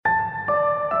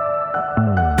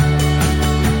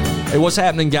Hey, what's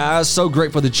happening, guys? So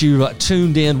grateful that you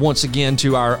tuned in once again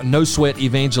to our No Sweat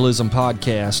Evangelism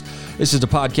podcast. This is a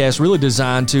podcast really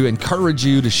designed to encourage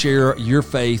you to share your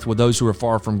faith with those who are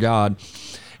far from God.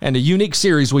 And a unique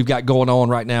series we've got going on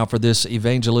right now for this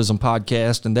evangelism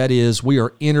podcast, and that is we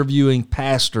are interviewing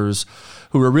pastors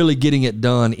who are really getting it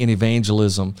done in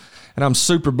evangelism. And I'm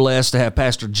super blessed to have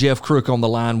Pastor Jeff Crook on the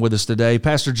line with us today.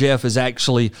 Pastor Jeff is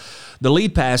actually the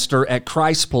lead pastor at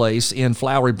Christ's Place in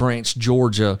Flowery Branch,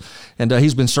 Georgia. And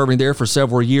he's been serving there for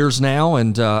several years now.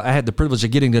 And I had the privilege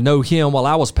of getting to know him while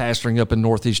I was pastoring up in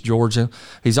Northeast Georgia.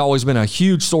 He's always been a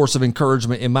huge source of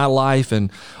encouragement in my life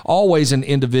and always an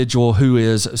individual who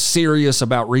is serious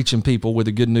about reaching people with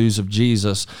the good news of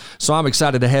Jesus. So I'm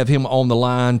excited to have him on the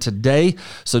line today.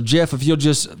 So Jeff, if you'll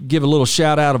just give a little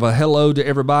shout out of a hello to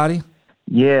everybody.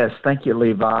 Yes, thank you,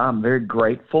 Levi. I'm very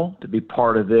grateful to be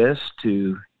part of this,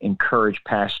 to encourage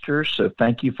pastors. So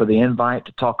thank you for the invite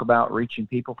to talk about reaching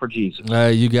people for Jesus.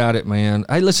 You got it, man.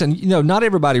 Hey, listen, not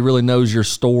everybody really knows your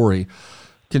story.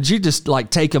 Could you just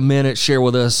take a minute, share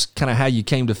with us kind of how you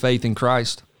came to faith in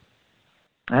Christ?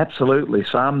 Absolutely.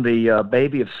 So I'm the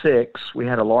baby of 6. We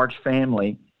had a large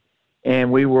family,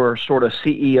 and we were sort of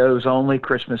CEOs only,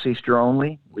 Christmas, Easter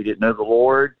only. We didn't know the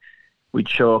Lord. We'd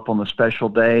show up on the special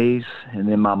days, and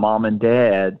then my mom and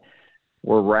dad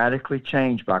were radically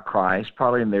changed by Christ,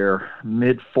 probably in their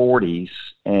mid-40s,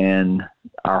 and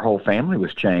our whole family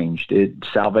was changed.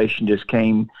 Salvation just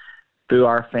came through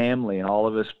our family, and all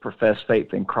of us professed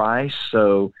faith in Christ.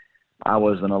 So I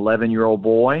was an 11-year-old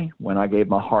boy when I gave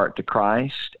my heart to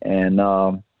Christ, and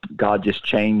God just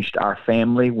changed our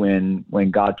family when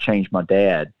God changed my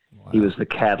dad. Wow. He was the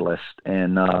catalyst,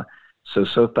 and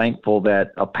so thankful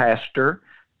that a pastor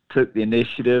took the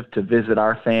initiative to visit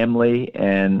our family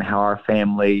and how our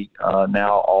family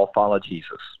now all follow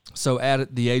Jesus. So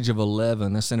at the age of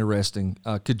 11, that's interesting.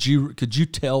 Could you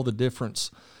tell the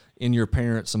difference in your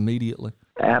parents immediately?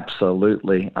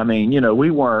 Absolutely. I mean,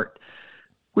 we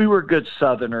were good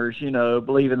Southerners,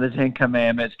 believe in the 10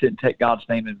 Commandments, didn't take God's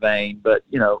name in vain. But,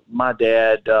 my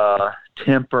dad,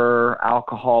 temper,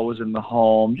 alcohol was in the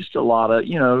home, just a lot of,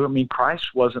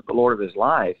 Christ wasn't the Lord of his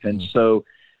life. And so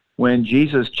when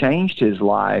Jesus changed his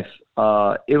life,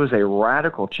 it was a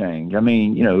radical change. I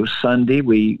mean, Sunday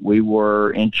we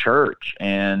were in church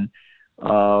and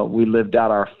we lived out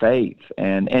our faith.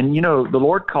 And the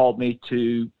Lord called me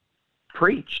to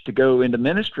preach, to go into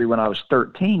ministry when I was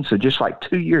 13. So just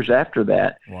 2 years after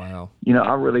that, wow.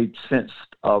 I really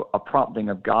sensed a prompting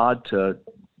of God to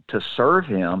serve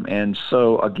him. And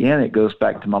so again, it goes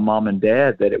back to my mom and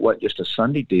dad that it wasn't just a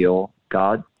Sunday deal.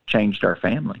 God changed our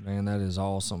family. Man, that is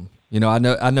awesome. I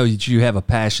know that you have a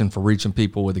passion for reaching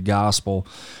people with the gospel.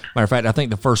 Matter of fact, I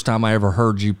think the first time I ever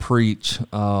heard you preach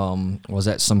was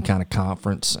at some kind of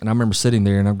conference. And I remember sitting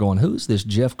there and I'm going, who's this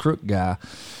Jeff Crook guy?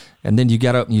 And then you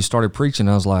got up and you started preaching.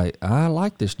 I was like, I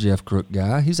like this Jeff Crook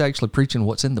guy. He's actually preaching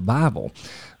what's in the Bible.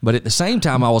 But at the same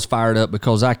time, I was fired up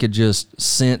because I could just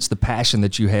sense the passion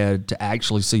that you had to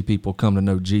actually see people come to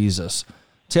know Jesus.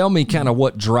 Tell me kind of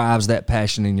what drives that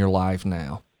passion in your life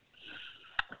now.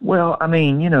 Well, I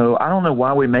don't know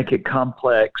why we make it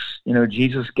complex.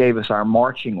 Jesus gave us our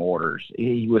marching orders.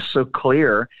 He was so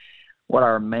clear what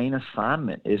our main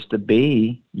assignment is to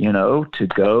be, to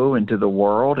go into the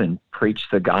world and preach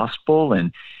the gospel.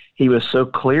 And he was so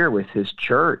clear with his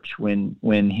church when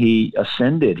he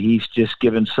ascended. He's just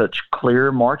given such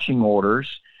clear marching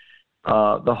orders.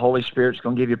 The Holy Spirit's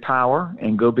going to give you power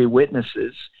and go be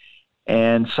witnesses.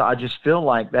 And so I just feel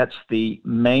like that's the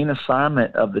main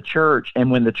assignment of the church.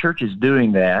 And when the church is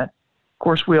doing that, of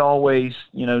course, we always,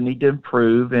 need to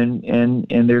improve, and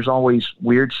there's always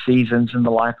weird seasons in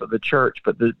the life of the church.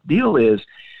 But the deal is,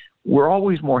 we're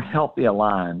always more healthy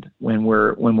aligned when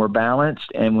we're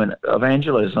balanced, and when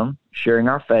evangelism, sharing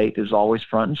our faith, is always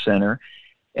front and center,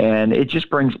 and it just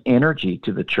brings energy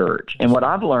to the church. And what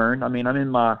I've learned, I'm in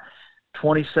my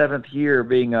 27th year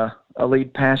being a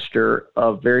lead pastor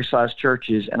of various sized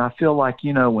churches, and I feel like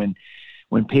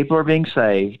when people are being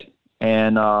saved,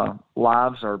 and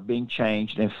lives are being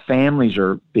changed, and families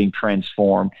are being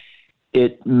transformed,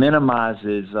 it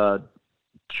minimizes,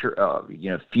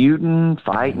 feuding,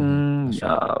 fighting,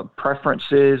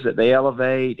 preferences that they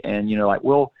elevate. And,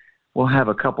 we'll have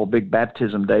a couple big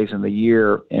baptism days in the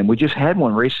year, and we just had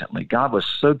one recently. God was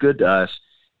so good to us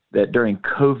that during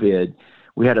COVID,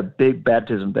 we had a big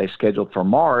baptism day scheduled for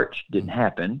March. Didn't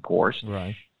happen, of course,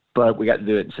 right? But we got to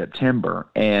do it in September,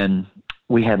 and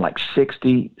we had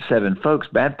 67 folks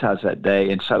baptized that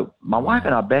day. And so my wife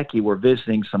and I, Becky, were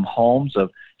visiting some homes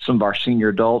of some of our senior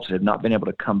adults that had not been able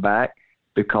to come back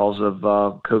because of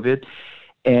COVID.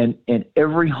 And in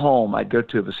every home I'd go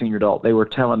to of a senior adult, they were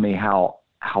telling me how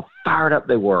fired up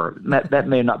they were. That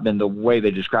may have not been the way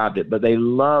they described it, but they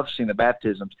loved seeing the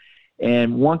baptisms.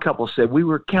 And one couple said, we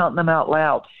were counting them out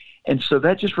loud. And so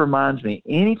that just reminds me,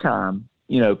 anytime,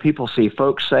 people see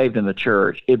folks saved in the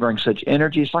church, it brings such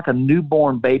energy. It's like a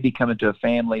newborn baby coming to a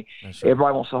family. Right.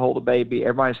 Everybody wants to hold a baby.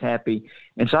 Everybody's happy.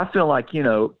 And so I feel like,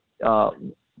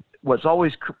 what's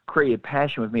always created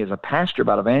passion with me as a pastor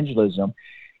about evangelism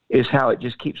is how it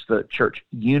just keeps the church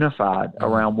unified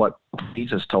around what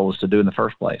Jesus told us to do in the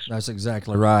first place. That's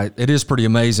exactly right. It is pretty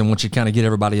amazing once you kind of get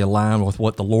everybody aligned with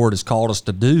what the Lord has called us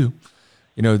to do.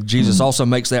 Jesus also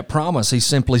makes that promise. He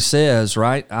simply says,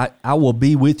 right, I will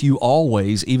be with you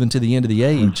always, even to the end of the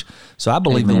age. So I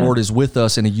believe the Lord is with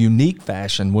us in a unique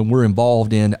fashion when we're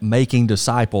involved in making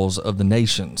disciples of the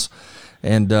nations.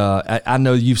 And I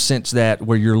know you've sensed that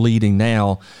where you're leading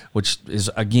now, which is,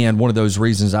 again, one of those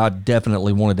reasons I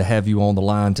definitely wanted to have you on the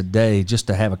line today, just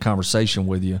to have a conversation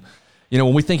with you.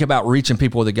 When we think about reaching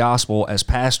people with the gospel as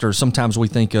pastors, sometimes we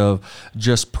think of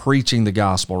just preaching the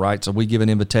gospel, right? So we give an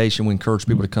invitation, we encourage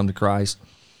people to come to Christ.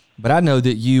 But I know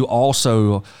that you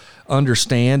also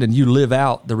understand and you live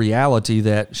out the reality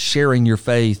that sharing your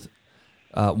faith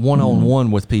one-on-one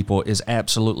with people is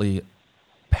absolutely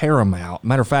paramount.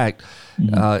 Matter of fact,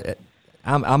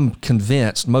 I'm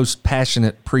convinced most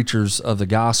passionate preachers of the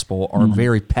gospel are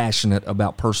very passionate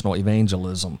about personal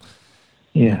evangelism.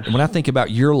 Yes. When I think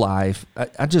about your life,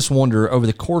 I just wonder, over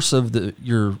the course of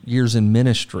your years in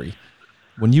ministry,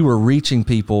 when you were reaching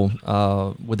people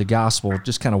with the gospel,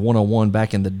 just kind of one-on-one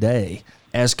back in the day,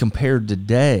 as compared to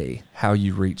today, how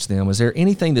you reach them, is there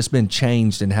anything that's been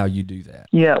changed in how you do that?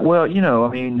 Yeah, well,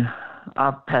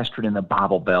 I've pastored in the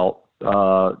Bible Belt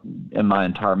in my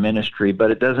entire ministry,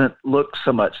 but it doesn't look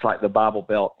so much like the Bible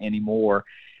Belt anymore.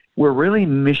 We're really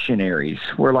missionaries.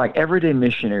 We're like everyday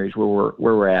missionaries where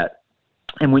we're at.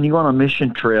 And when you go on a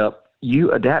mission trip,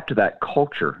 you adapt to that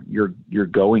culture you're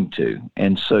going to.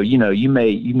 And so, you may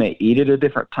eat at a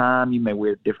different time, you may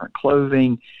wear different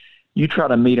clothing. You try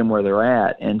to meet them where they're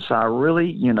at. And so I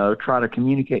really, try to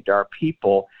communicate to our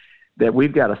people that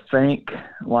we've got to think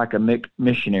like a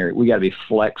missionary. We got to be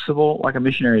flexible like a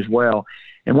missionary as well.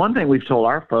 And one thing we've told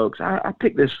our folks, I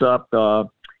picked this up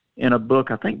in a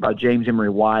book, I think by James Emery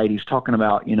White. He's talking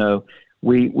about,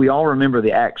 we all remember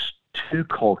the Acts 2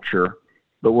 culture,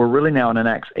 but we're really now in an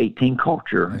Acts 18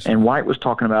 culture. Nice. And White was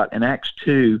talking about in Acts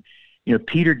 2,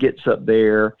 Peter gets up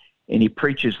there and he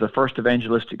preaches the first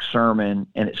evangelistic sermon,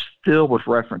 and it's filled with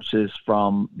references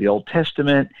from the Old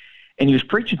Testament. And he was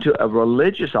preaching to a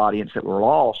religious audience that were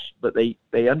lost, but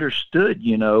they understood,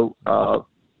 the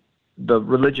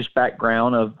religious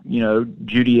background of,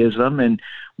 Judaism and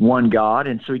one God.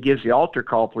 And so he gives the altar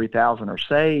call, 3,000 are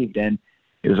saved, and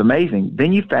it was amazing.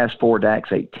 Then you fast forward to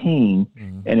Acts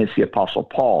 18, and it's the Apostle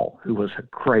Paul, who was a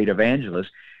great evangelist,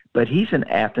 but he's in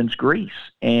Athens, Greece,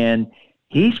 and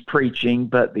he's preaching,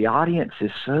 but the audience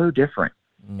is so different.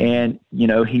 And,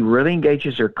 he really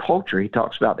engages their culture. He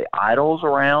talks about the idols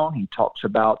around. He talks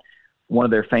about one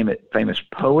of their famous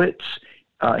poets.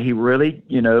 He really,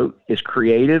 is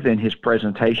creative in his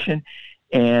presentation.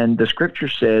 And the scripture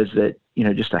says that,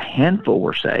 just a handful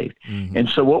were saved. And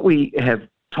so what we have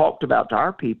talked about to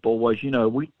our people was,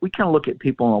 we kind of look at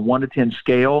people on a 1 to 10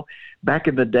 scale. Back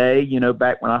in the day,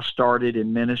 back when I started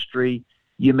in ministry,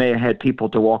 you may have had people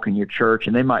to walk in your church,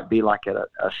 and they might be like at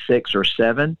a 6 or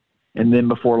 7. And then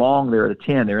before long, they're at a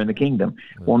 10. They're in the kingdom.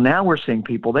 Well, now we're seeing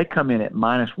people, they come in at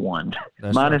 -1,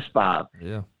 -5.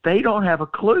 Yeah. They don't have a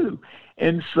clue.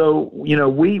 And so,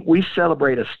 we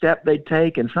celebrate a step they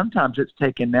take, and sometimes it's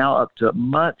taken now up to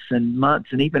months and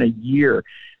months and even a year.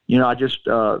 I just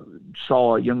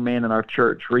saw a young man in our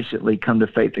church recently come to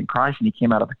faith in Christ, and he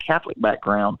came out of a Catholic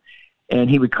background. And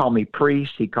he would call me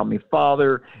priest. He'd call me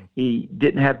father. He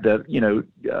didn't have the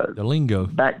lingo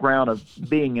background of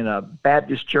being in a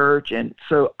Baptist church. And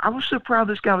so I was so proud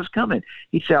this guy was coming.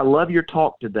 He'd say, I love your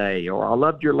talk today, or I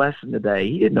loved your lesson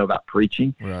today. He didn't know about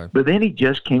preaching. Right. But then he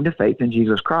just came to faith in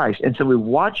Jesus Christ. And so we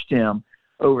watched him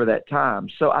over that time.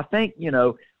 So I think,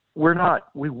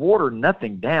 we water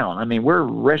nothing down. I mean, we're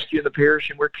rescuing the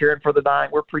perishing, we're caring for the dying,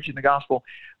 we're preaching the gospel.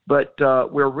 But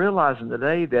we're realizing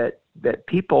today that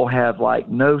people have like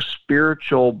no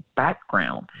spiritual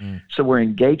background. So we're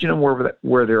engaging them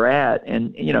where they're at.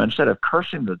 And, instead of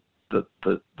cursing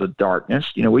the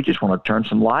darkness, we just want to turn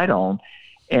some light on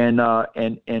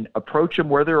and approach them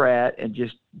where they're at, and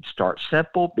just start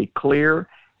simple, be clear,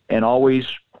 and always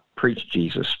preach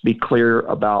Jesus. Be clear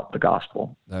about the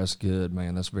gospel. That's good,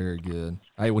 man. That's very good.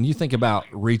 Hey, when you think about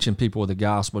reaching people with the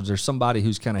gospel, is there somebody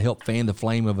who's kind of helped fan the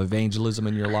flame of evangelism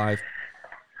in your life?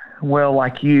 Well,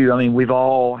 like you, I mean, we've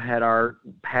all had our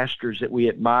pastors that we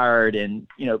admired, and,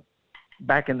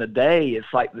 back in the day,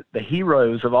 it's like the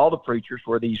heroes of all the preachers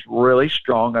were these really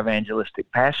strong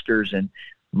evangelistic pastors, and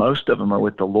most of them are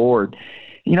with the Lord.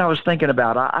 I was thinking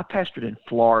about, I pastored in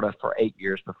Florida for 8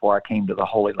 years before I came to the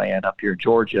Holy Land up here in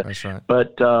Georgia. That's right.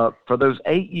 But for those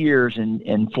 8 years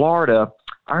in Florida,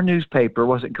 our newspaper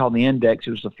wasn't called the Index,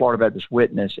 it was the Florida Baptist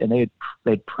Witness, and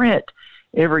they'd print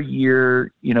every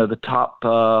year, the top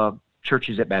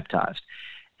churches that baptized.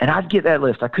 And I'd get that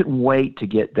list. I couldn't wait to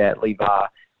get that, Levi,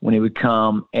 when he would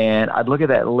come, and I'd look at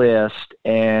that list,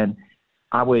 and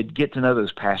I would get to know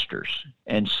those pastors.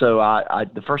 And so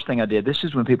the first thing I did, this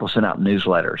is when people sent out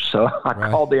newsletters. So I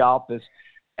called the office,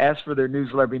 asked for their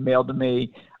newsletter to be mailed to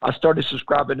me. I started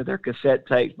subscribing to their cassette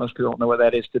tapes. Most people don't know what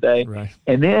that is today. Right.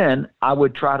 And then I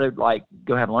would try to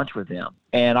go have lunch with them.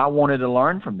 And I wanted to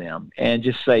learn from them and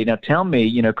just say, now tell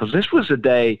me, because this was a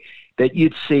day that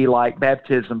you'd see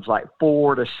baptisms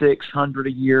 400 to 600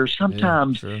 a year.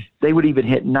 Sometimes they would even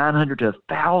hit 900 to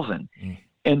 1,000.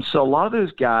 And so a lot of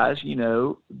those guys,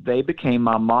 they became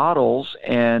my models,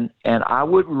 and I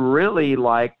would really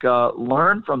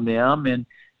learn from them. And,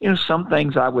 some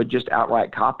things I would just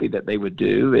outright copy that they would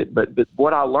do. But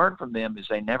what I learned from them is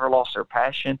they never lost their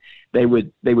passion. They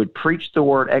would preach the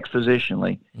word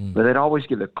expositionally, but they'd always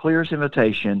give the clearest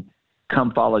invitation,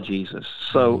 come follow Jesus.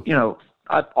 So,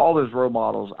 all those role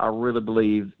models, I really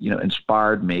believe,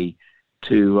 inspired me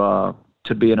to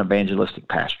be an evangelistic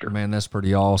pastor. Man, that's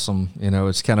pretty awesome.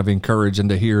 It's kind of encouraging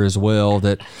to hear as well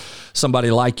that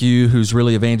somebody like you who's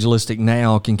really evangelistic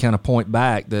now can kind of point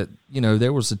back that,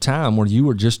 there was a time where you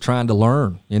were just trying to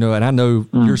learn, and I know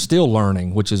you're still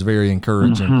learning, which is very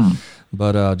encouraging.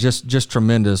 But just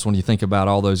tremendous when you think about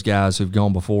all those guys who've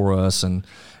gone before us and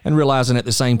realizing at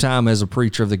the same time as a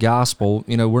preacher of the gospel,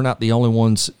 we're not the only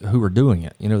ones who are doing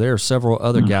it. There are several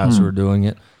other guys who are doing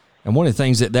it. And one of the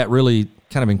things that really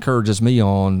kind of encourages me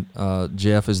on,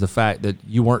 Jeff, is the fact that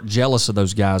you weren't jealous of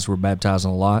those guys who were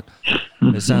baptizing a lot.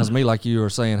 It sounds to me like you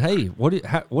were saying, "Hey, what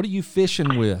are you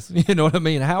fishing with? You know what I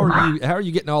mean? How are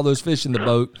you getting all those fish in the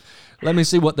boat? Let me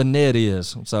see what the net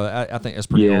is." So I think that's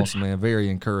pretty awesome, man. Very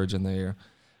encouraging there.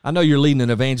 I know you're leading an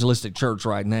evangelistic church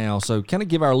right now, so kind of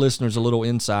give our listeners a little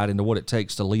insight into what it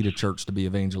takes to lead a church to be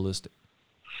evangelistic.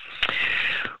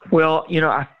 Well,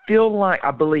 I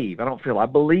believe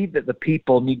that the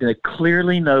people need to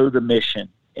clearly know the mission,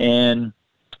 and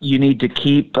you need to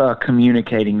keep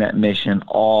communicating that mission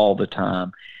all the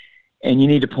time, and you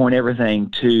need to point everything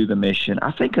to the mission.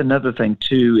 I think another thing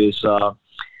too is, our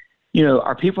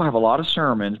people have a lot of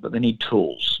sermons, but they need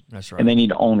tools. That's right. And they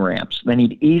need on-ramps. They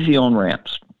need easy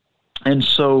on-ramps. And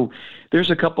so there's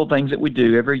a couple things that we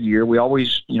do every year. We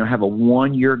always, have a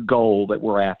 1-year goal that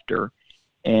we're after.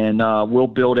 And we'll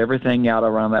build everything out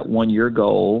around that 1-year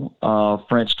goal.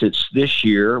 For instance, this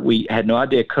year, we had no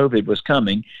idea COVID was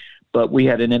coming, but we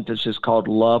had an emphasis called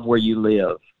Love Where You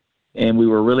Live. And we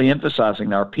were really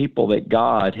emphasizing to our people that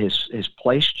God has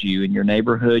placed you in your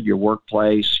neighborhood, your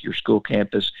workplace, your school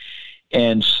campus.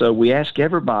 And so we ask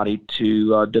everybody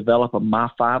to develop a My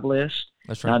Five list.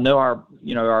 That's right. And I know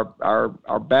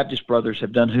our Baptist brothers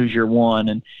have done Who's Your One,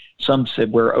 and some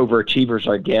said we're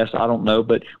overachievers, I guess. I don't know,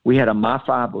 but we had a My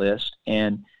Five list,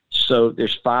 and so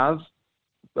there's 5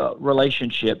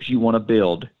 relationships you want to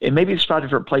build, and maybe it's 5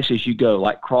 different places you go,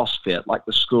 like CrossFit, like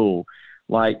the school,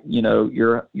 like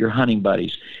your hunting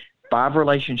buddies. 5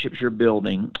 relationships you're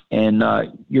building, and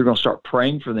you're going to start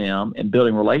praying for them and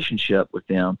building relationship with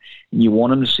them, and you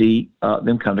want them to see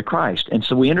them come to Christ. And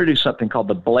so we introduced something called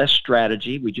the BLESS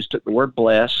strategy. We just took the word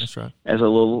bless That's right. as a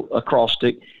little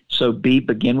acrostic. So B,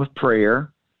 begin with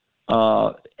prayer.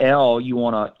 L, you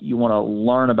want to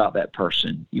learn about that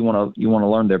person. You want to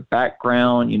learn their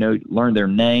background. Learn their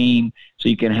name so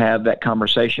you can have that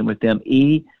conversation with them.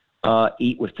 E,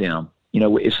 eat with them.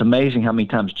 It's amazing how many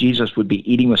times Jesus would be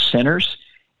eating with sinners,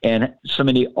 and so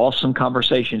many awesome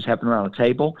conversations happen around the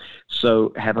table.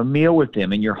 So have a meal with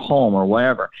them in your home or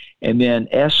wherever. And then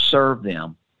S, serve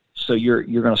them. So you're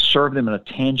going to serve them in a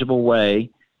tangible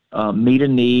way, meet a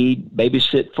need,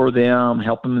 babysit for them,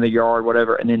 help them in the yard,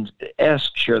 whatever. And then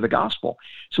S, share the gospel.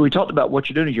 So we talked about what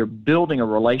you're doing is you're building a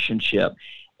relationship.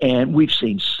 And we've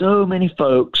seen so many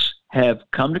folks have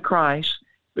come to Christ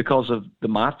because of the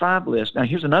My Five list. Now,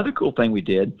 here's another cool thing we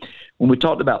did. When we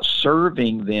talked about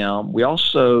serving them, we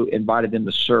also invited them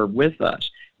to serve with us.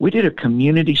 We did a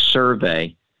community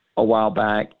survey a while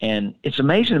back, and it's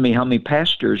amazing to me how many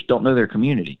pastors don't know their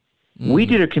community. Mm-hmm. We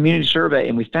did a community survey,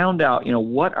 and we found out,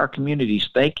 what our community's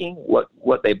thinking,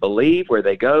 what they believe, where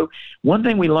they go. One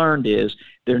thing we learned is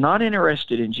they're not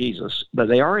interested in Jesus, but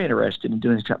they are interested in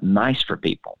doing something nice for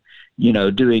people.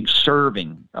 doing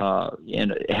serving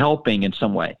and helping in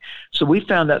some way. So we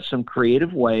found out some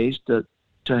creative ways to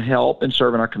help and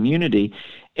serve in our community.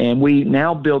 And we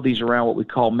now build these around what we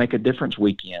call Make a Difference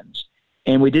weekends.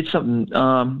 And we did something,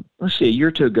 a year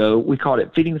or two ago, we called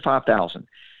it Feeding the 5,000.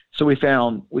 So we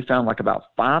found like about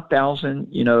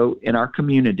 5,000, in our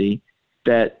community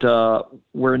that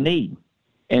were in need.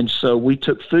 And so we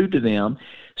took food to them.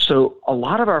 So a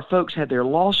lot of our folks had their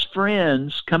lost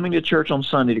friends coming to church on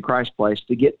Sunday to Christ Place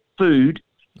to get food.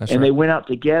 That's right. They went out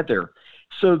together.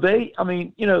 So they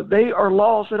are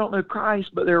lost. They don't know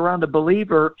Christ, but they're around a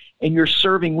believer, and you're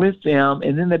serving with them.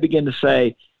 And then they begin to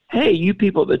say, hey, you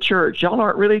people at the church, y'all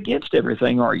aren't really against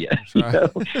everything, are you?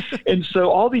 Right. And so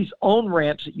all these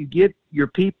on-ramps that you give your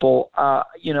people, I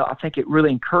think it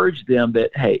really encouraged them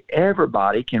that, hey,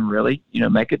 everybody can really,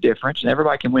 make a difference, and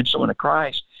everybody can win someone to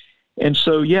Christ. And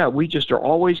so, we just are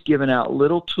always giving out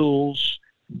little tools,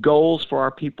 goals for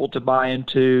our people to buy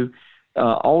into,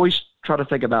 always try to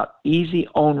think about easy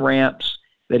on-ramps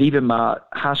that even my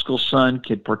high school son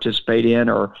could participate in,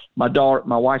 or my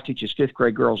wife teaches fifth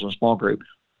grade girls in a small group.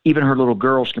 Even her little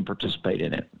girls can participate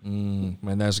in it.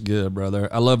 Man, that's good, brother.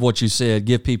 I love what you said.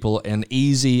 Give people an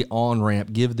easy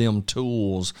on-ramp. Give them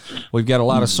tools. We've got a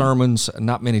lot of sermons.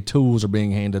 Not many tools are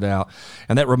being handed out.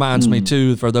 And that reminds me,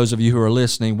 too, for those of you who are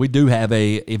listening, we do have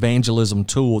a evangelism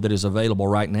tool that is available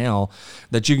right now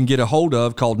that you can get a hold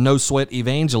of called No Sweat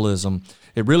Evangelism.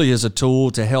 It really is a tool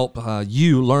to help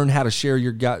you learn how to share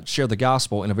the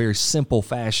gospel in a very simple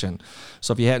fashion.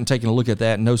 So if you hadn't taken a look at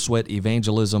that,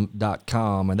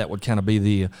 nosweatevangelism.com, and that would kind of be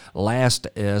the last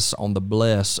S on the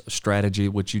bless strategy,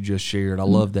 which you just shared. I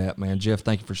love that, man. Jeff,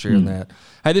 thank you for sharing that.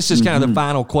 Hey, this is kind of the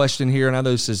final question here, and I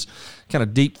know this is kind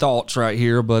of deep thoughts right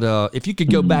here, but if you could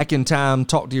go back in time,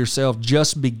 talk to yourself,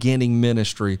 just beginning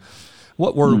ministry,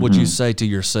 what word would you say to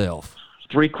yourself?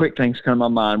 3 quick things come to my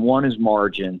mind. One is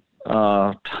margin.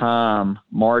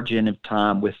 Margin of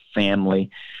time with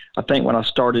family. I think when I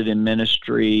started in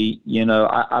ministry,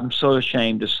 I'm so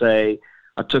ashamed to say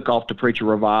I took off to preach a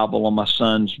revival on my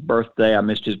son's birthday. I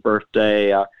missed his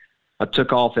birthday. I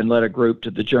took off and led a group to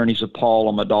the Journeys of Paul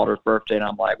on my daughter's birthday, and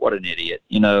I'm like, what an idiot.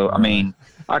 I mean,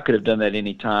 I could have done that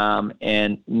any time.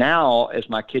 And now, as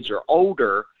my kids are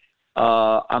older,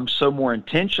 I'm so more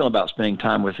intentional about spending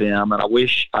time with them, and I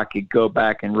wish I could go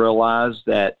back and realize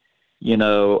that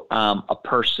I'm a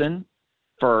person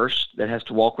first that has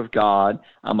to walk with God.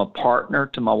 I'm a partner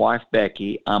to my wife,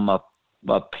 Becky. I'm a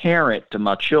parent to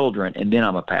my children, and then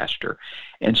I'm a pastor.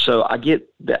 And so I got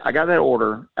that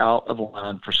order out of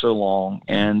line for so long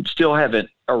and still haven't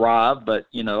arrived, but,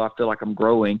 I feel like I'm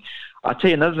growing. I'll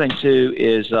tell you another thing, too,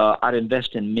 is I'd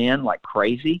invest in men like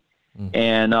crazy.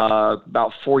 And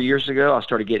about 4 years ago, I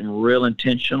started getting real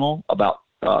intentional about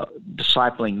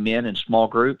discipling men in small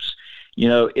groups.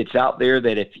 It's out there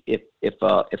that if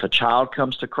a child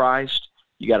comes to Christ,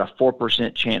 you got a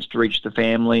 4% chance to reach the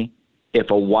family.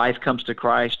 If a wife comes to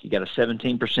Christ, you got a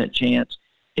 17% chance.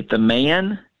 If the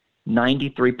man,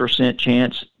 93%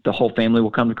 chance the whole family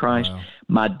will come to Christ. Wow.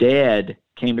 My dad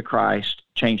came to Christ,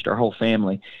 changed our whole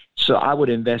family. So I would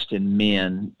invest in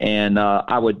men, and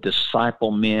I would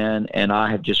disciple men, and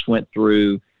I have just went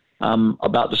through I'm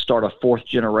about to start a 4th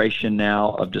generation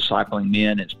now of discipling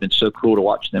men. It's been so cool to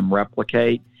watch them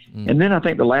replicate. And then I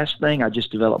think the last thing, I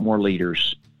just developed more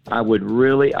leaders. I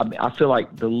feel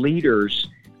like the leaders,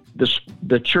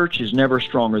 the church is never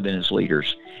stronger than its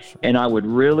leaders. And I would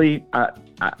really, I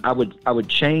would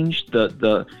change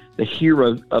the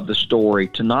hero of the story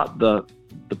to not the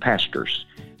pastors,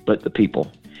 but the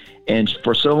people. And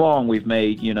for so long, we've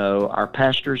made, our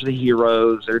pastors the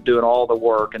heroes. They're doing all the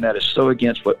work, and that is so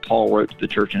against what Paul wrote to the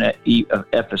church in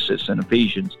Ephesus and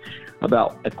Ephesians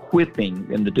about equipping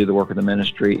them to do the work of the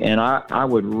ministry. And I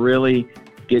would really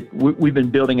we've been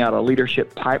building out a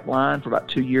leadership pipeline for about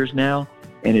 2 years now,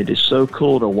 and it is so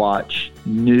cool to watch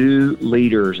new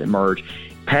leaders emerge.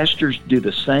 Pastors do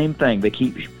the same thing. They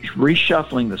keep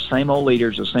reshuffling the same old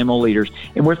leaders,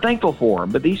 and we're thankful for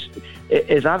them. But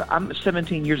I'm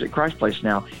 17 years at Christ Place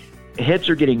now, heads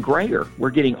are getting grayer. We're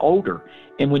getting older.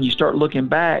 And when you start looking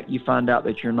back, you find out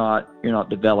that you're not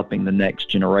developing the next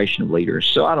generation of leaders.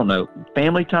 So I don't know,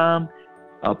 family time,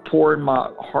 pouring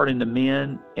my heart into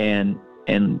men and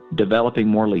developing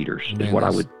more leaders is what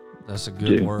I would do. That's a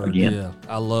good word. Again. Yeah,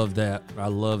 I love that.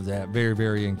 Very,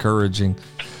 very encouraging.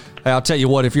 Hey, I'll tell you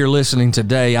what, if you're listening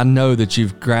today, I know that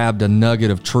you've grabbed a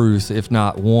nugget of truth, if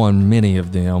not one, many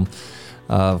of them,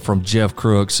 from Jeff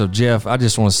Crook. So, Jeff, I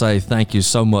just want to say thank you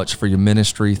so much for your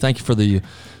ministry. Thank you for the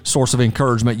source of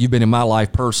encouragement you've been in my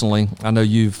life personally. I know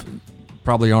you've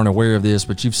probably aren't aware of this,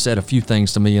 but you've said a few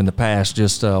things to me in the past,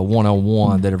 just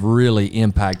one-on-one, that have really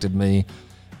impacted me.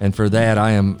 And for that,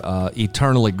 I am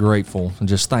eternally grateful and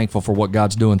just thankful for what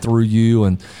God's doing through you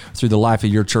and through the life of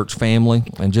your church family.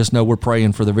 And just know we're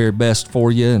praying for the very best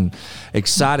for you and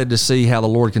excited to see how the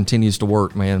Lord continues to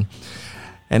work, man.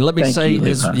 And let me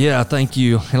thank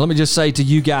you. And let me just say to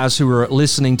you guys who are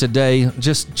listening today,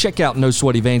 just check out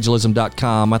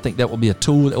NoSweatEvangelism.com. I think that will be a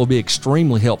tool that will be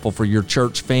extremely helpful for your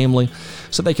church family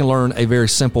so they can learn a very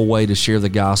simple way to share the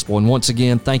gospel. And once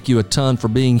again, thank you a ton for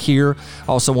being here. I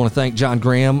also want to thank John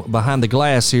Graham behind the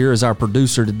glass here as our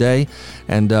producer today,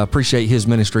 and appreciate his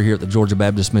ministry here at the Georgia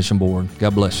Baptist Mission Board.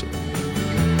 God bless you.